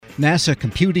NASA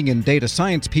computing and data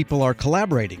science people are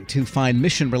collaborating to find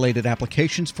mission-related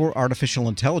applications for artificial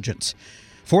intelligence.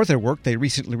 For their work, they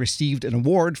recently received an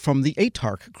award from the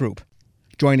ATARC group.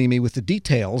 Joining me with the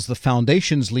details, the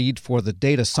Foundation's lead for the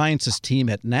data sciences team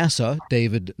at NASA,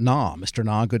 David Naw. Mr.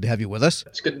 Naw, good to have you with us.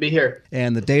 It's good to be here.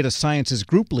 And the data sciences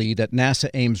group lead at NASA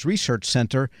Ames Research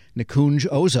Center, Nikunj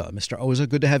Oza. Mr. Oza,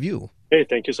 good to have you. Hey,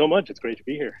 thank you so much. It's great to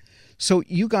be here. So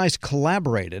you guys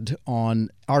collaborated on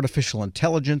artificial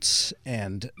intelligence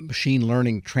and machine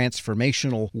learning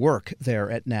transformational work there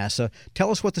at NASA.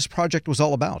 Tell us what this project was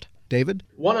all about. David?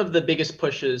 One of the biggest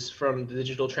pushes from the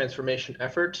digital transformation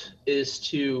effort is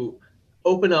to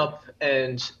open up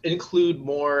and include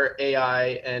more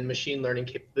AI and machine learning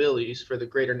capabilities for the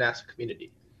greater NASA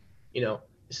community. You know,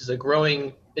 this is a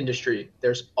growing industry.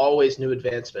 There's always new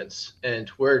advancements,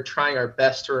 and we're trying our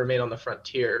best to remain on the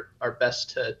frontier, our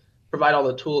best to provide all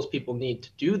the tools people need to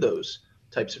do those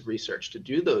types of research, to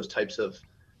do those types of,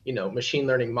 machine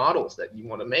learning models that you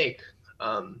want to make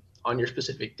on your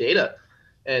specific data.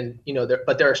 And,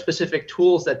 but there are specific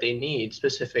tools that they need,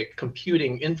 specific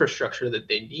computing infrastructure that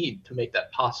they need to make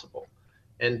that possible.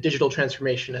 And digital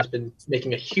transformation has been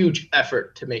making a huge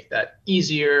effort to make that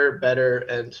easier, better,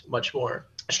 and much more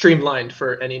streamlined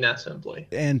for any NASA employee.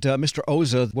 And Mr.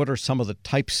 Oza, what are some of the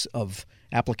types of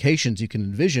applications you can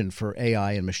envision for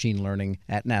AI and machine learning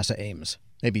at NASA Ames?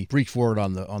 Maybe brief word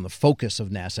on the focus of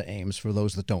NASA Ames for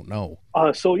those that don't know.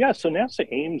 So NASA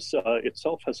Ames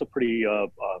itself has a pretty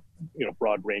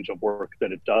broad range of work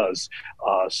that it does.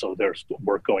 So there's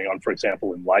work going on, for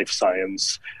example, in life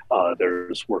science.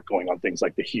 There's work going on things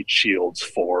like the heat shields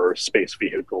for space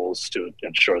vehicles to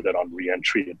ensure that on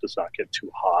reentry it does not get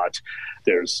too hot.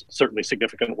 There's certainly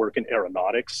significant work in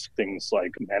aeronautics, things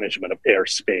like management of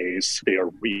airspace. They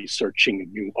are researching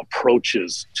new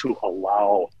approaches to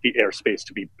allow the airspace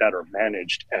to be better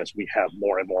managed as we have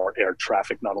more and more air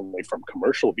traffic, not only from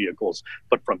commercial vehicles,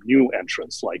 but from new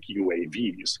entrants like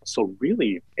UAVs. So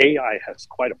really, AI has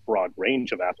quite a broad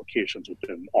range of applications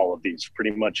within all of these.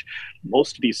 Pretty much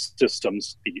most of these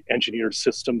systems, the engineered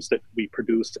systems that we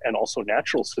produce, and also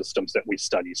natural systems that we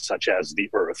study, such as the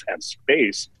Earth and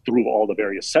space, through all the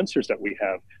various sensors that we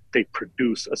have, they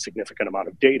produce a significant amount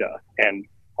of data. And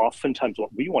oftentimes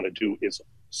what we want to do is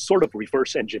sort of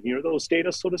reverse engineer those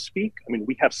data, so to speak. I mean,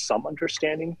 we have some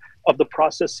understanding of the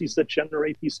processes that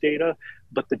generate these data,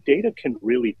 but the data can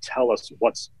really tell us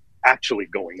what's actually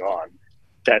going on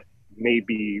that may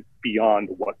be beyond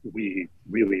what we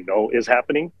really know is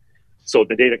happening. So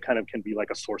the data kind of can be like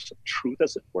a source of truth,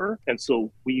 as it were. And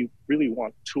so we really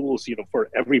want tools, for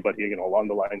everybody, along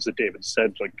the lines that David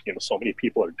said, so many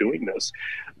people are doing this.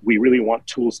 We really want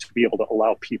tools to be able to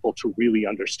allow people to really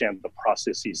understand the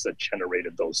processes that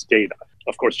generated those data.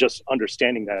 Of course, just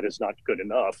understanding that is not good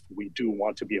enough. We do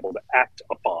want to be able to act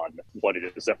upon what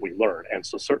it is that we learn. And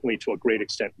so certainly to a great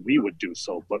extent, we would do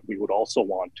so, but we would also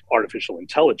want artificial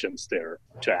intelligence there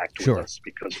to act with us.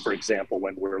 Because, for example,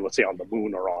 when we're, let's say, on the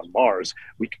moon or on Mars,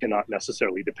 we cannot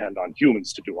necessarily depend on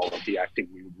humans to do all of the acting.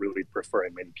 We would really prefer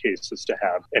in many cases to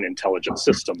have an intelligent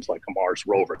systems like a Mars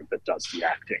rover that does the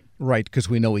acting. Right, because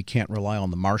we know we can't rely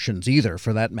on the Martians either,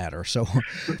 for that matter. So,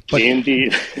 but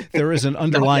indeed. There is an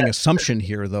underlying assumption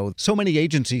here, though. So many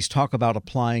agencies talk about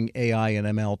applying AI and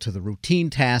ML to the routine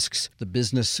tasks, the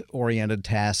business-oriented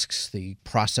tasks, the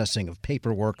processing of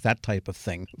paperwork, that type of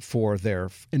thing, for their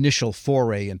initial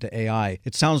foray into AI.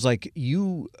 It sounds like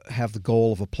you have the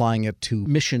goal of applying it to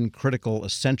mission-critical,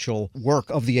 essential work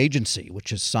of the agency,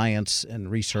 which is science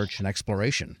and research and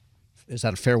exploration. Is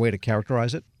that a fair way to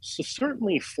characterize it? So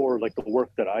certainly for the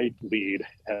work that I lead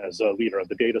as a leader of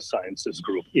the data sciences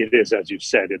group, it is, as you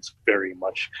said, it's very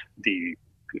much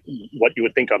what you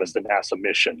would think of as the NASA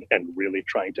mission and really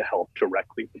trying to help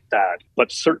directly with that.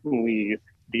 But certainly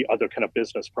the other kind of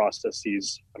business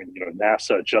processes,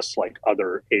 NASA, just like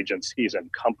other agencies and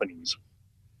companies,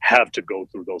 have to go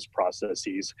through those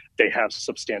processes. They have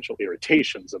substantial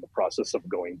irritations in the process of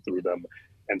going through them.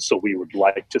 And so we would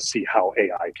like to see how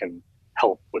AI can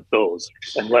help with those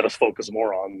and let us focus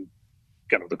more on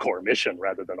kind of the core mission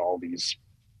rather than all these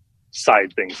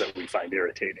side things that we find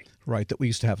irritating. Right, that we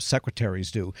used to have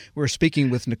secretaries do. We're speaking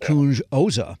with Nikunj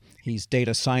Oza. He's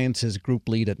data sciences group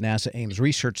lead at NASA Ames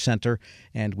Research Center,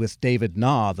 and with David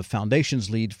Naw, the Foundation's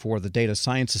lead for the data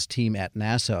sciences team at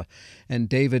NASA. And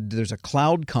David, there's a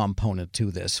cloud component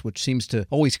to this, which seems to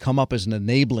always come up as an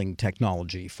enabling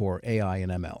technology for AI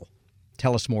and ML.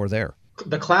 Tell us more there.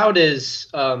 The cloud is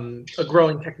a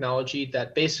growing technology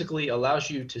that basically allows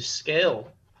you to scale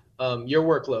your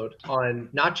workload on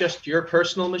not just your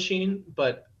personal machine,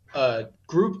 but a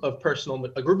group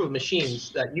of machines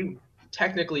that you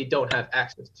technically don't have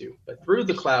access to. But through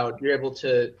the cloud, you're able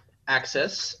to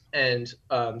access and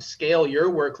scale your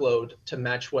workload to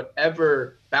match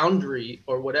whatever boundary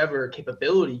or whatever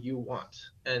capability you want.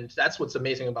 And that's what's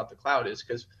amazing about the cloud, is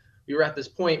because we were at this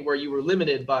point where you were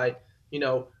limited by,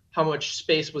 how much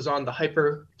space was on the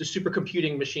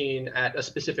supercomputing machine at a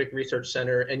specific research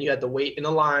center, and you had to wait in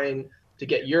a line to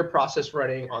get your process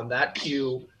running on that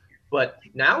queue. But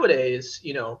nowadays,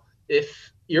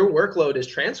 if your workload is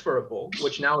transferable,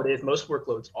 which nowadays most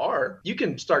workloads are, you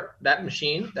can start that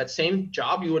machine, that same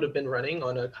job you would have been running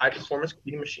on a high performance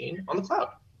computing machine, on the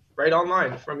cloud, right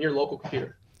online from your local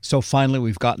computer. So finally,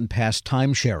 we've gotten past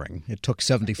time sharing. It took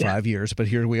 75 years, but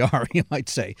here we are, you might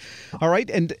say. All right.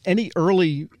 And any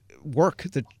early work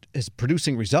that is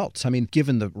producing results? I mean,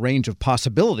 given the range of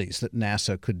possibilities that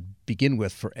NASA could begin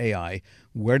with for AI,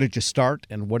 where did you start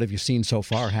and what have you seen so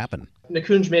far happen?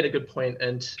 Nikunj made a good point,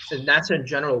 and NASA in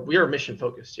general, we are mission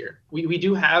focused here. We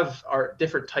do have our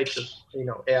different types of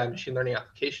AI machine learning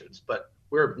applications, but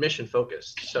we're mission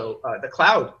focused. So the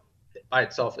cloud by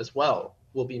itself as well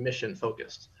will be mission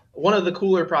focused. One of the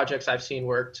cooler projects I've seen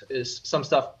worked is some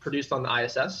stuff produced on the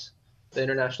ISS, the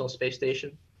International Space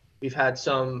Station. We've had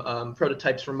some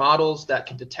prototypes for models that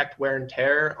can detect wear and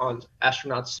tear on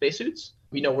astronauts' spacesuits.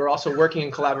 We're also working in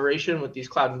collaboration with these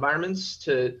cloud environments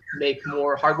to make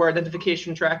more hardware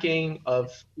identification tracking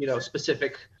of,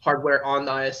 specific hardware on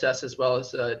the ISS, as well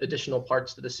as additional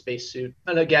parts to the spacesuit.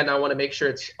 And again, I want to make sure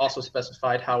it's also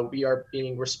specified how we are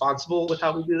being responsible with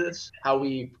how we do this, how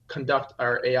we conduct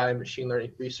our AI and machine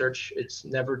learning research. It's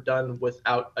never done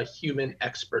without a human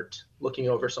expert looking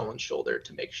over someone's shoulder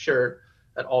to make sure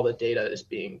that all the data is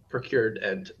being procured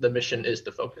and the mission is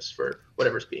the focus for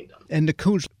whatever's being done. And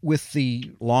Nikunj, with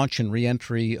the launch and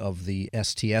reentry of the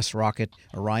STS rocket,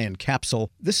 Orion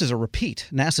capsule, this is a repeat.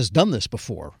 NASA's done this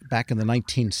before, back in the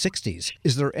 1960s.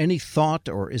 Is there any thought,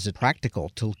 or is it practical,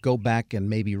 to go back and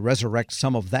maybe resurrect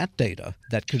some of that data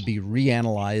that could be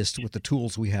reanalyzed with the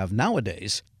tools we have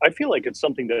nowadays? I feel like it's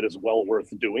something that is well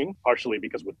worth doing, partially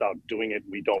because without doing it,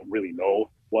 we don't really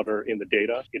know what are in the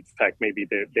data. In fact, maybe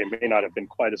there may not have been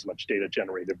quite as much data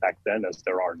generated back then as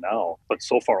there are now. But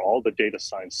so far, all the data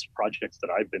science projects that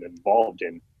I've been involved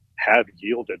in have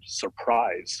yielded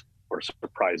surprises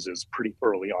pretty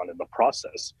early on in the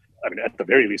process. I mean, at the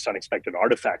very least, unexpected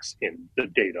artifacts in the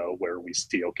data where we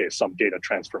see, okay, some data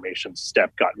transformation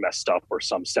step got messed up or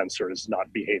some sensor is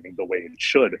not behaving the way it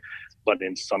should. But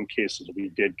in some cases, we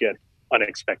did get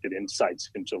unexpected insights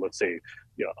into, let's say,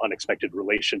 unexpected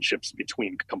relationships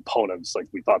between components. Like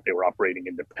we thought they were operating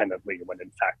independently when in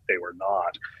fact they were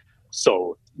not.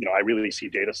 So, I really see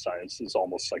data science as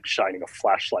almost like shining a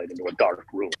flashlight into a dark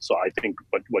room. So I think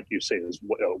what you say is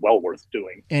well worth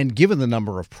doing. And given the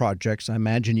number of projects, I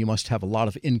imagine you must have a lot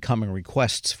of incoming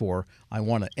requests for, I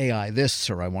want to AI this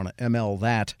or I want to ML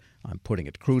that. I'm putting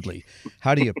it crudely.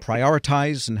 How do you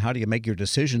prioritize and how do you make your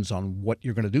decisions on what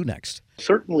you're going to do next?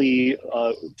 Certainly,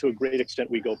 to a great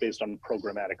extent, we go based on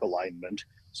programmatic alignment.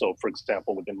 So, for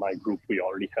example, within my group, we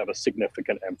already have a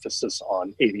significant emphasis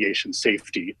on aviation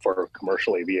safety for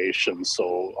commercial aviation.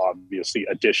 So, obviously,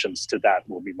 additions to that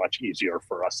will be much easier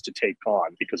for us to take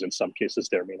on because in some cases,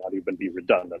 there may not even be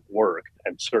redundant work.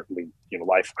 And certainly,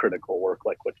 life critical work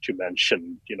like what you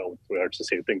mentioned, where to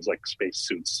say things like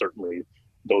spacesuits, certainly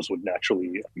those would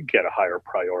naturally get a higher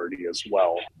priority as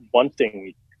well. One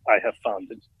thing I have found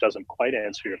that doesn't quite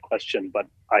answer your question, but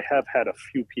I have had a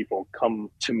few people come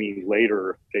to me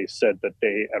later. They said that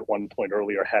they, at one point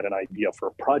earlier, had an idea for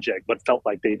a project, but felt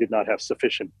like they did not have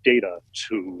sufficient data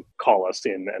to call us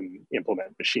in and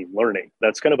implement machine learning.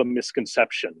 That's kind of a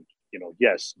misconception.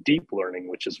 Yes, deep learning,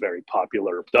 which is very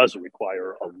popular, does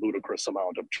require a ludicrous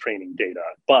amount of training data,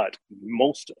 but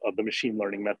most of the machine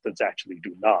learning methods actually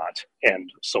do not.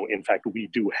 And so, in fact, we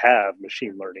do have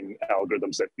machine learning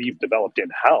algorithms that we've developed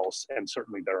in-house, and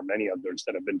certainly there are many others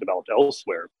that have been developed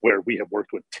elsewhere, where we have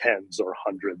worked with tens or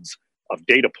hundreds of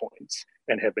data points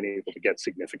and have been able to get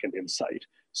significant insight.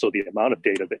 So the amount of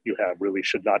data that you have really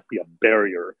should not be a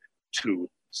barrier to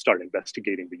start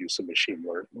investigating the use of machine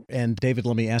learning. And David,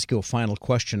 let me ask you a final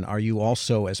question. Are you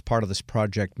also, as part of this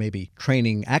project, maybe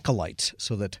training acolytes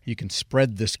so that you can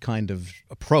spread this kind of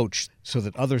approach so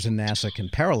that others in NASA can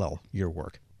parallel your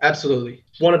work? Absolutely.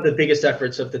 One of the biggest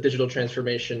efforts of the digital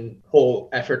transformation whole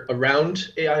effort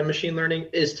around AI and machine learning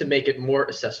is to make it more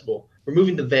accessible,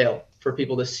 removing the veil for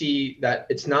people to see that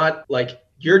it's not like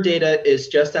your data is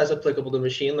just as applicable to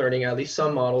machine learning, at least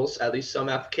some models, at least some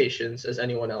applications, as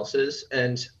anyone else's.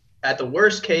 And at the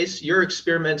worst case, you're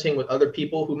experimenting with other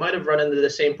people who might have run into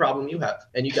the same problem you have,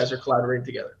 and you guys are collaborating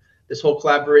together. this whole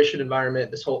collaboration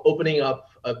environment, this whole opening up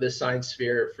of this science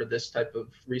sphere for this type of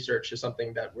research is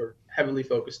something that we're heavily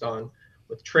focused on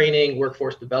with training,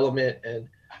 workforce development, and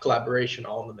collaboration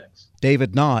all in the mix.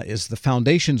 David Na is the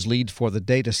Foundation's lead for the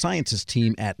Data Sciences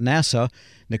team at NASA.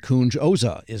 Nikunj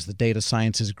Oza is the Data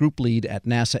Sciences group lead at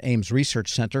NASA Ames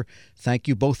Research Center. Thank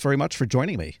you both very much for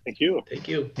joining me. Thank you. Thank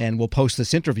you. And we'll post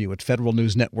this interview at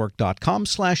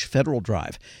federalnewsnetwork.com/Federal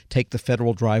Drive. Take the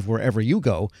Federal Drive wherever you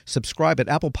go. Subscribe at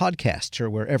Apple Podcasts or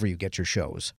wherever you get your shows.